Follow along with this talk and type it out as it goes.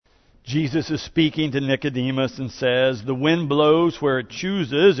Jesus is speaking to Nicodemus and says, "The wind blows where it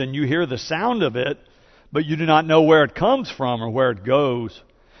chooses, and you hear the sound of it, but you do not know where it comes from or where it goes.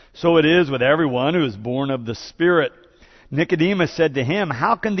 So it is with everyone who is born of the Spirit." Nicodemus said to him,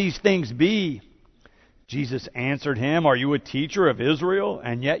 "How can these things be?" Jesus answered him, "Are you a teacher of Israel,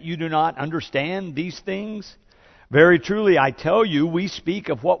 and yet you do not understand these things? Very truly, I tell you, we speak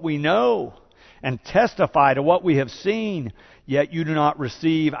of what we know and testify to what we have seen, yet you do not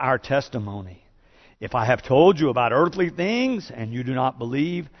receive our testimony. If I have told you about earthly things and you do not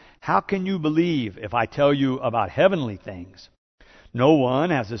believe, how can you believe if I tell you about heavenly things? No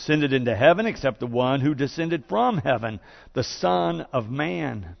one has ascended into heaven except the one who descended from heaven, the Son of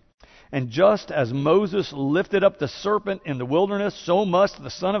Man. And just as Moses lifted up the serpent in the wilderness, so must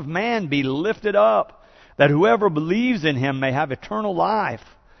the Son of Man be lifted up, that whoever believes in him may have eternal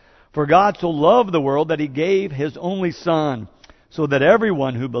life. For God so loved the world that he gave his only Son, so that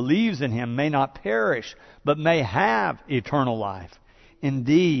everyone who believes in him may not perish, but may have eternal life.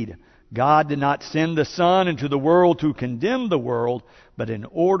 Indeed, God did not send the Son into the world to condemn the world, but in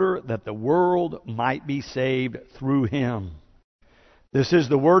order that the world might be saved through him." This is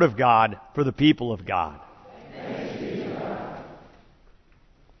the word of God for the people of God. Thanks be to God.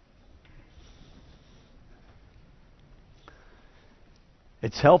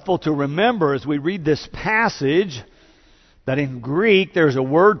 It's helpful to remember as we read this passage that in Greek there's a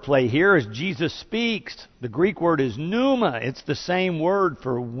word play here as Jesus speaks. The Greek word is pneuma. It's the same word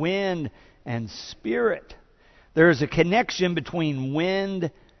for wind and spirit. There is a connection between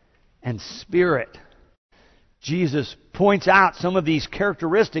wind and spirit. Jesus points out some of these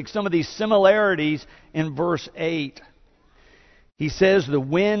characteristics, some of these similarities in verse 8. He says, "The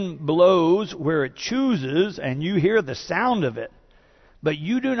wind blows where it chooses, and you hear the sound of it, but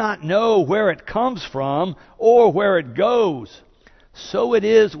you do not know where it comes from or where it goes. So it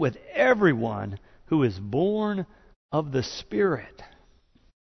is with everyone who is born of the Spirit."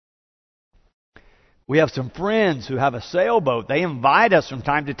 We have some friends who have a sailboat. They invite us from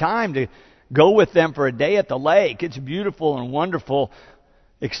time to time to go with them for a day at the lake. It's a beautiful and wonderful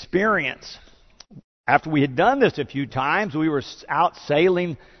experience. After we had done this a few times, we were out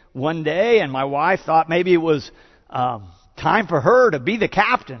sailing one day, and my wife thought maybe it was time for her to be the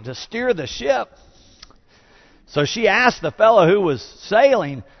captain, to steer the ship. So she asked the fellow who was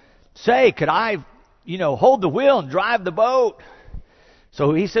sailing, "Say, could I, hold the wheel and drive the boat?"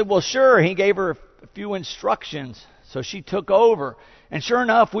 So he said, "Well, sure." He gave her a few instructions. So she took over. And sure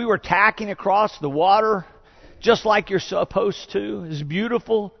enough, we were tacking across the water just like you're supposed to. It was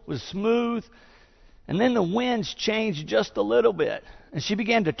beautiful. It was smooth. And then the winds changed just a little bit. And she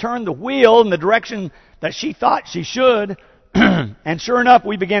began to turn the wheel in the direction that she thought she should. And sure enough,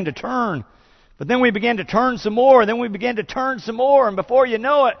 we began to turn. But then we began to turn some more. And then we began to turn some more. And before you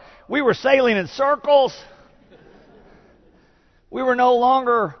know it, we were sailing in circles. We were no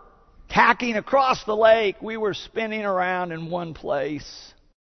longer tacking across the lake. We were spinning around in one place.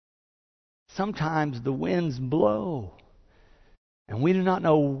 Sometimes the winds blow, and we do not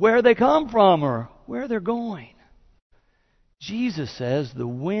know where they come from or where they're going. Jesus says the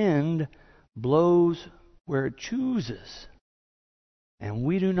wind blows where it chooses, and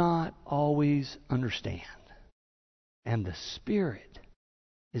we do not always understand. And the Spirit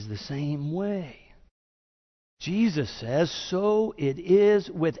is the same way. Jesus says, so it is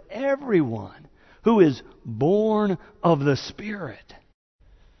with everyone who is born of the Spirit.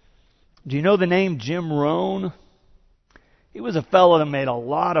 Do you know the name Jim Rohn? He was a fellow that made a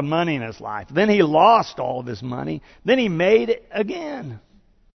lot of money in his life. Then he lost all of his money. Then he made it again.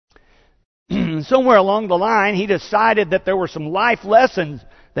 Somewhere along the line, he decided that there were some life lessons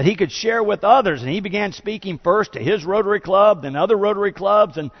that he could share with others. And he began speaking first to his Rotary Club, then other Rotary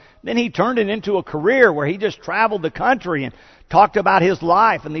Clubs, and then he turned it into a career where he just traveled the country and talked about his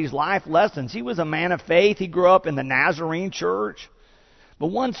life and these life lessons. He was a man of faith. He grew up in the Nazarene church. But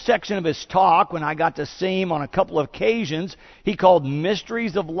one section of his talk, when I got to see him on a couple of occasions, he called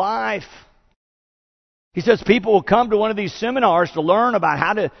Mysteries of Life. He says people will come to one of these seminars to learn about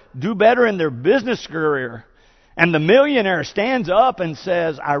how to do better in their business career. And the millionaire stands up and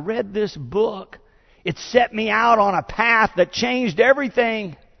says, I read this book. It set me out on a path that changed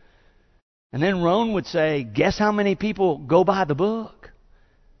everything. And then Rohn would say, guess how many people go by the book?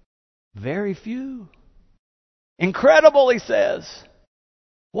 Very few. Incredible, he says.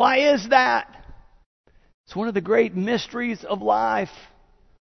 Why is that? It's one of the great mysteries of life.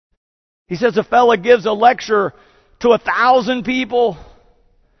 He says a fella gives a lecture to 1,000 people.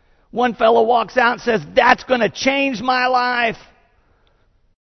 One fellow walks out and says, that's going to change my life.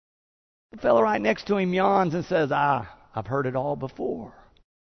 The fellow right next to him yawns and says, I've heard it all before.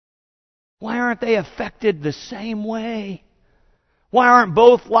 Why aren't they affected the same way? Why aren't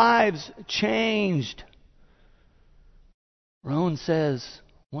both lives changed? Rowan says,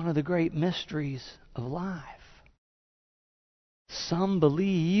 one of the great mysteries of life. Some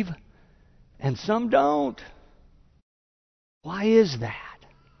believe and some don't. Why is that?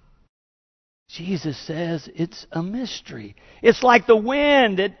 Jesus says it's a mystery. It's like the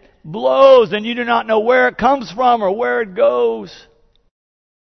wind. It blows and you do not know where it comes from or where it goes.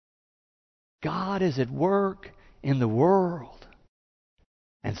 God is at work in the world.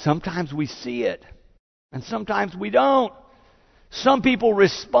 And sometimes we see it, and sometimes we don't. Some people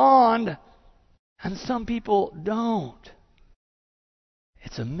respond, and some people don't.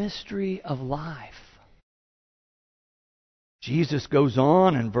 It's a mystery of life. Jesus goes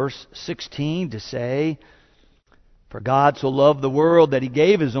on in verse 16 to say, "For God so loved the world that He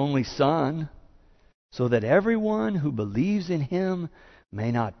gave His only Son, so that everyone who believes in Him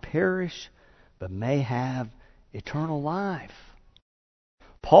may not perish, but may have eternal life."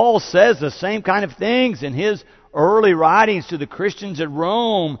 Paul says the same kind of things in his early writings to the Christians at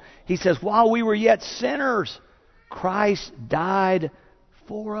Rome. He says, while we were yet sinners, Christ died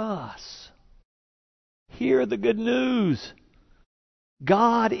for us. Hear the good news.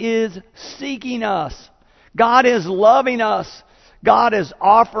 God is seeking us. God is loving us. God is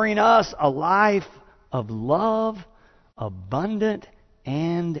offering us a life of love, abundant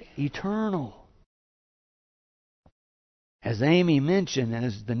and eternal. As Amy mentioned, and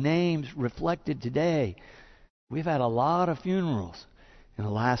as the names reflected today, we've had a lot of funerals in the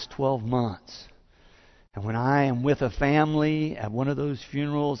last 12 months. And when I am with a family at one of those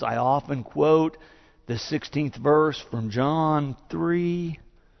funerals, I often quote the 16th verse from John 3.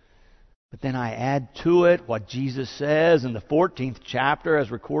 But then I add to it what Jesus says in the 14th chapter as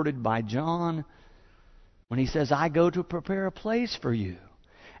recorded by John, when He says, I go to prepare a place for you.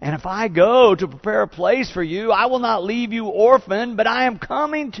 And if I go to prepare a place for you, I will not leave you orphaned, but I am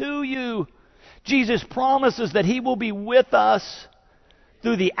coming to you. Jesus promises that He will be with us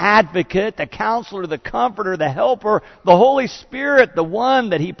through the Advocate, the Counselor, the Comforter, the Helper, the Holy Spirit, the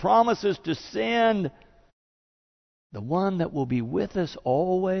one that He promises to send, the one that will be with us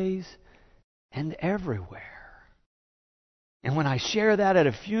always and everywhere. And when I share that at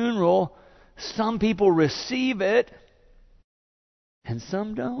a funeral, some people receive it, and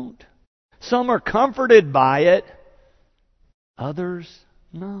some don't. Some are comforted by it, others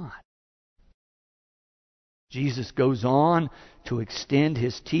not. Jesus goes on to extend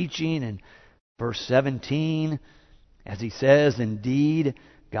His teaching in verse 17, as He says, indeed,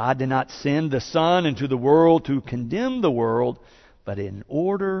 God did not send the Son into the world to condemn the world, but in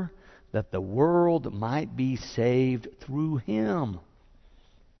order that the world might be saved through Him.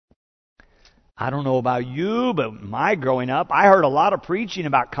 I don't know about you, but my growing up, I heard a lot of preaching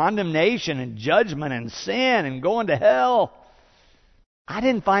about condemnation and judgment and sin and going to hell. I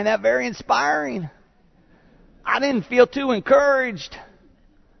didn't find that very inspiring. I didn't feel too encouraged.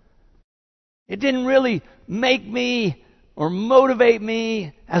 It didn't really make me or motivate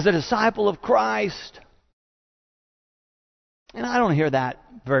me as a disciple of Christ. And I don't hear that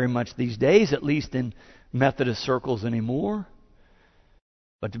very much these days, at least in Methodist circles anymore.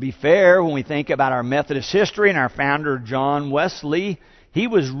 But to be fair, when we think about our Methodist history and our founder, John Wesley, he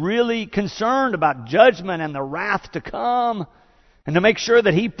was really concerned about judgment and the wrath to come, and to make sure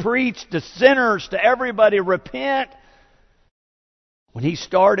that he preached to sinners, to everybody, repent. When he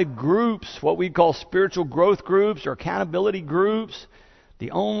started groups, what we call spiritual growth groups or accountability groups,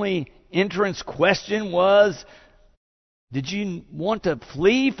 the only entrance question was, did you want to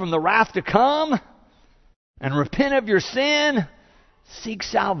flee from the wrath to come and repent of your sin? Seek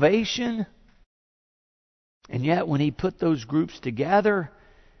salvation. And yet when he put those groups together,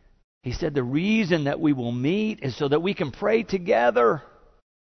 he said the reason that we will meet is so that we can pray together,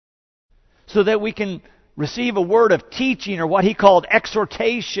 so that we can receive a word of teaching or what he called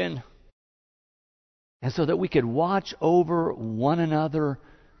exhortation, and so that we could watch over one another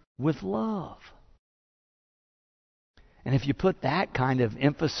with love. And if you put that kind of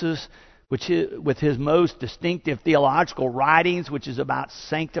emphasis with his most distinctive theological writings, which is about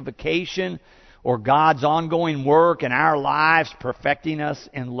sanctification or God's ongoing work in our lives, perfecting us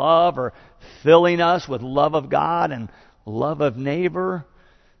in love or filling us with love of God and love of neighbor,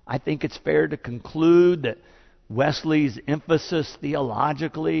 I think it's fair to conclude that Wesley's emphasis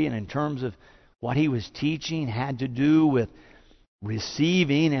theologically and in terms of what he was teaching had to do with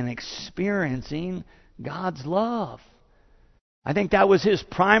receiving and experiencing God's love. I think that was his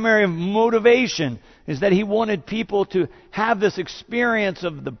primary motivation, is that he wanted people to have this experience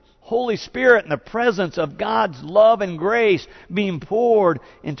of the Holy Spirit and the presence of God's love and grace being poured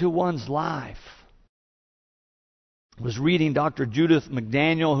into one's life. I was reading Dr. Judith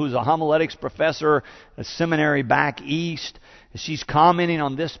McDaniel, who's a homiletics professor at a seminary back east. She's commenting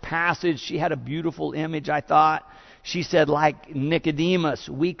on this passage. She had a beautiful image, I thought. She said, like Nicodemus,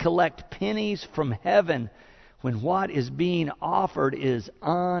 we collect pennies from heaven when what is being offered is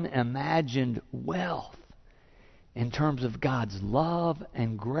unimagined wealth in terms of God's love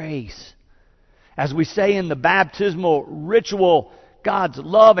and grace. As we say in the baptismal ritual, God's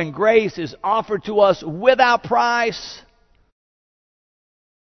love and grace is offered to us without price.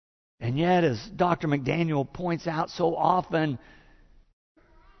 And yet, as Dr. McDaniel points out, so often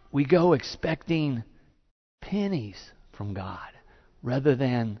we go expecting pennies from God rather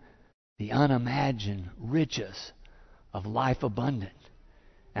than the unimagined riches of life abundant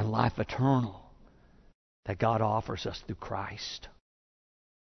and life eternal that God offers us through Christ.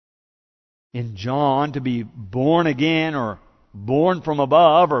 In John, to be born again or born from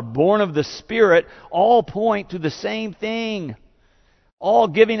above or born of the Spirit all point to the same thing, all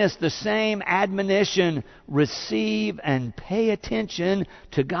giving us the same admonition: receive and pay attention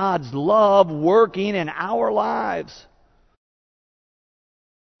to God's love working in our lives.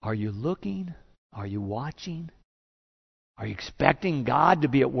 Are you looking? Are you watching? Are you expecting God to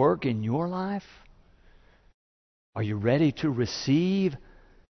be at work in your life? Are you ready to receive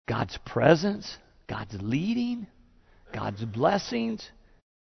God's presence, God's leading, God's blessings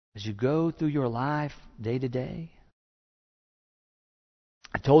as you go through your life day to day?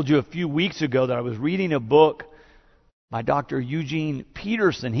 I told you a few weeks ago that I was reading a book by Dr. Eugene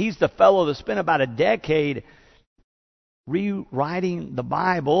Peterson. He's the fellow that spent about a decade rewriting the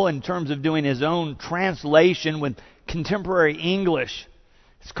Bible in terms of doing his own translation with contemporary English.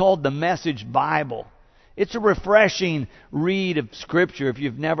 It's called the Message Bible. It's a refreshing read of Scripture if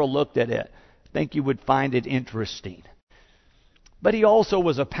you've never looked at it. I think you would find it interesting. But he also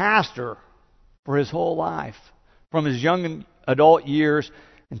was a pastor for his whole life, from his young adult years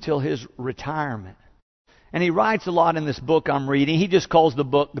until his retirement. And he writes a lot in this book I'm reading. He just calls the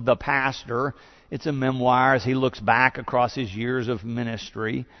book The Pastor. It's a memoir as he looks back across his years of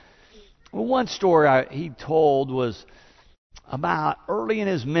ministry. Well, one story he told was about early in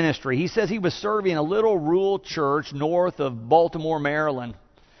his ministry. He says he was serving a little rural church north of Baltimore, Maryland.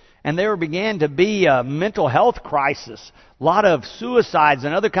 And there began to be a mental health crisis. A lot of suicides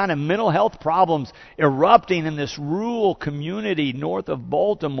and other kind of mental health problems erupting in this rural community north of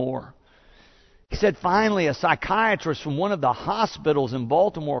Baltimore. He said finally a psychiatrist from one of the hospitals in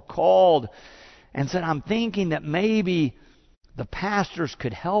Baltimore called and said, I'm thinking that maybe the pastors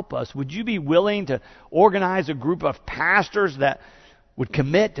could help us. Would you be willing to organize a group of pastors that would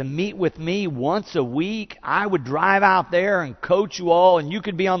commit to meet with me once a week? I would drive out there and coach you all, and you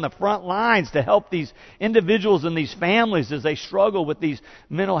could be on the front lines to help these individuals and these families as they struggle with these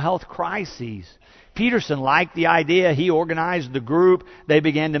mental health crises. Peterson liked the idea. He organized the group. They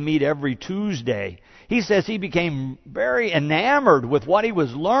began to meet every Tuesday. He says he became very enamored with what he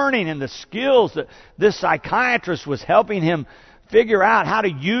was learning and the skills that this psychiatrist was helping him figure out how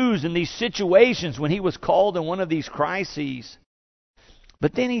to use in these situations when he was called in one of these crises.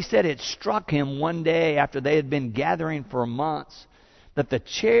 But then he said it struck him one day after they had been gathering for months that the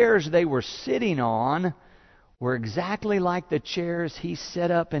chairs they were sitting on were exactly like the chairs he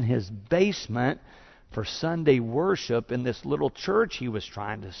set up in his basement for Sunday worship in this little church he was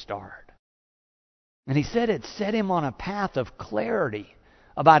trying to start. And he said it set him on a path of clarity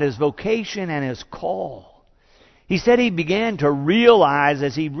about his vocation and his call. He said he began to realize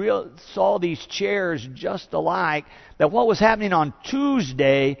as he saw these chairs just alike that what was happening on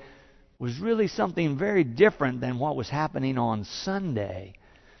Tuesday was really something very different than what was happening on Sunday.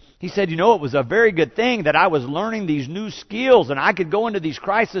 He said, it was a very good thing that I was learning these new skills and I could go into these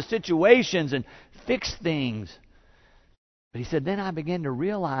crisis situations and fix things. But he said, then I began to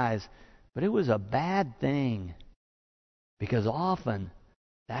realize, but it was a bad thing because often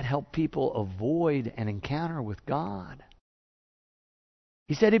that helped people avoid an encounter with God.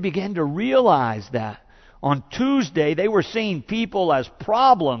 He said he began to realize that on Tuesday they were seeing people as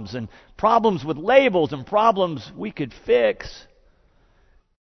problems and problems with labels and problems we could fix.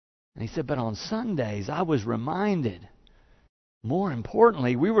 And he said, but on Sundays I was reminded, more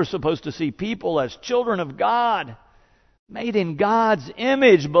importantly, we were supposed to see people as children of God, made in God's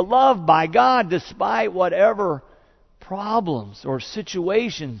image, beloved by God, despite whatever problems or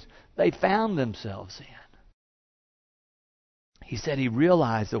situations they found themselves in. He said he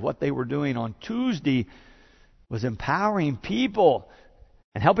realized that what they were doing on Tuesday was empowering people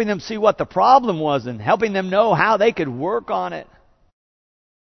and helping them see what the problem was and helping them know how they could work on it.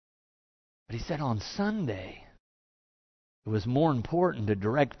 But he said on Sunday, it was more important to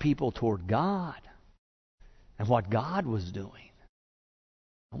direct people toward God and what God was doing.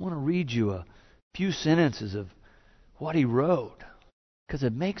 I want to read you a few sentences of what he wrote, because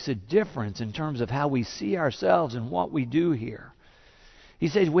it makes a difference in terms of how we see ourselves and what we do here. He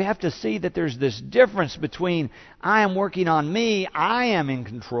says we have to see that there's this difference between I am working on me, I am in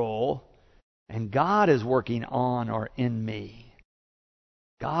control, and God is working on or in me.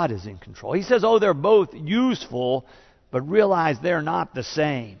 God is in control. He says, they're both useful, but realize they're not the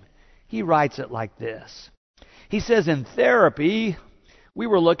same. He writes it like this. He says, in therapy, we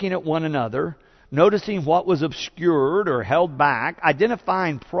were looking at one another, noticing what was obscured or held back,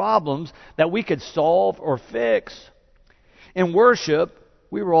 identifying problems that we could solve or fix. In worship,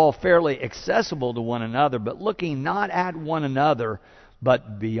 we were all fairly accessible to one another, but looking not at one another,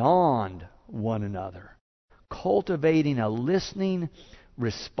 but beyond one another. Cultivating a listening,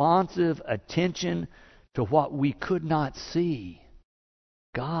 responsive attention to what we could not see.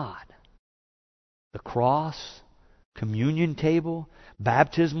 God. The cross, communion table,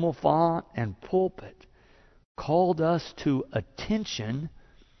 baptismal font, and pulpit called us to attention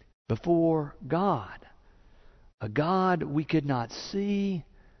before God. A God we could not see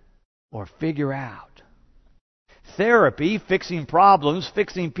or figure out. Therapy, fixing problems,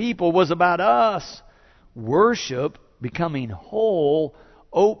 fixing people, was about us. Worship, becoming whole,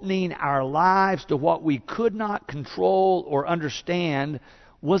 opening our lives to what we could not control or understand,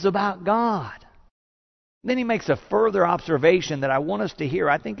 was about God. Then he makes a further observation that I want us to hear.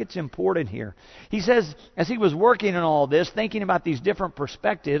 I think it's important here. He says, as he was working on all this, thinking about these different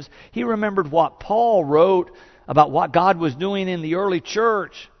perspectives, he remembered what Paul wrote about what God was doing in the early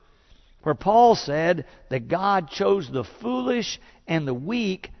church, where Paul said that God chose the foolish and the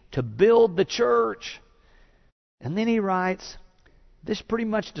weak to build the church. And then he writes, this pretty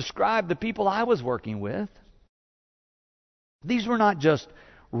much described the people I was working with. These were not just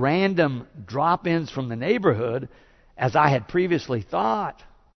random drop-ins from the neighborhood, as I had previously thought.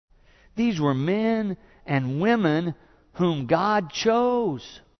 These were men and women whom God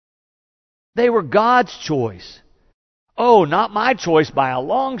chose. They were God's choice. Oh, not my choice by a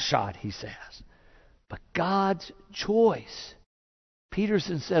long shot, he says, but God's choice.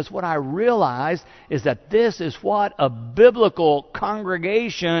 Peterson says, what I realized is that this is what a biblical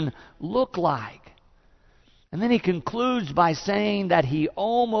congregation looked like. And then he concludes by saying that he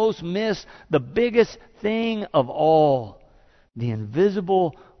almost missed the biggest thing of all, the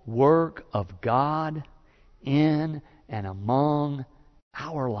invisible work of God in and among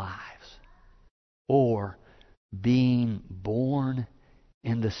our lives, or being born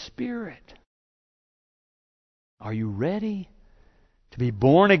in the Spirit. Are you ready to be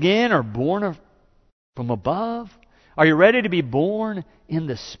born again or born from above? Are you ready to be born in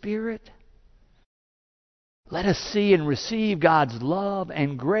the Spirit? Let us see and receive God's love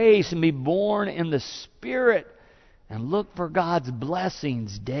and grace and be born in the Spirit and look for God's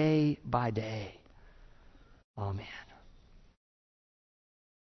blessings day by day. Amen.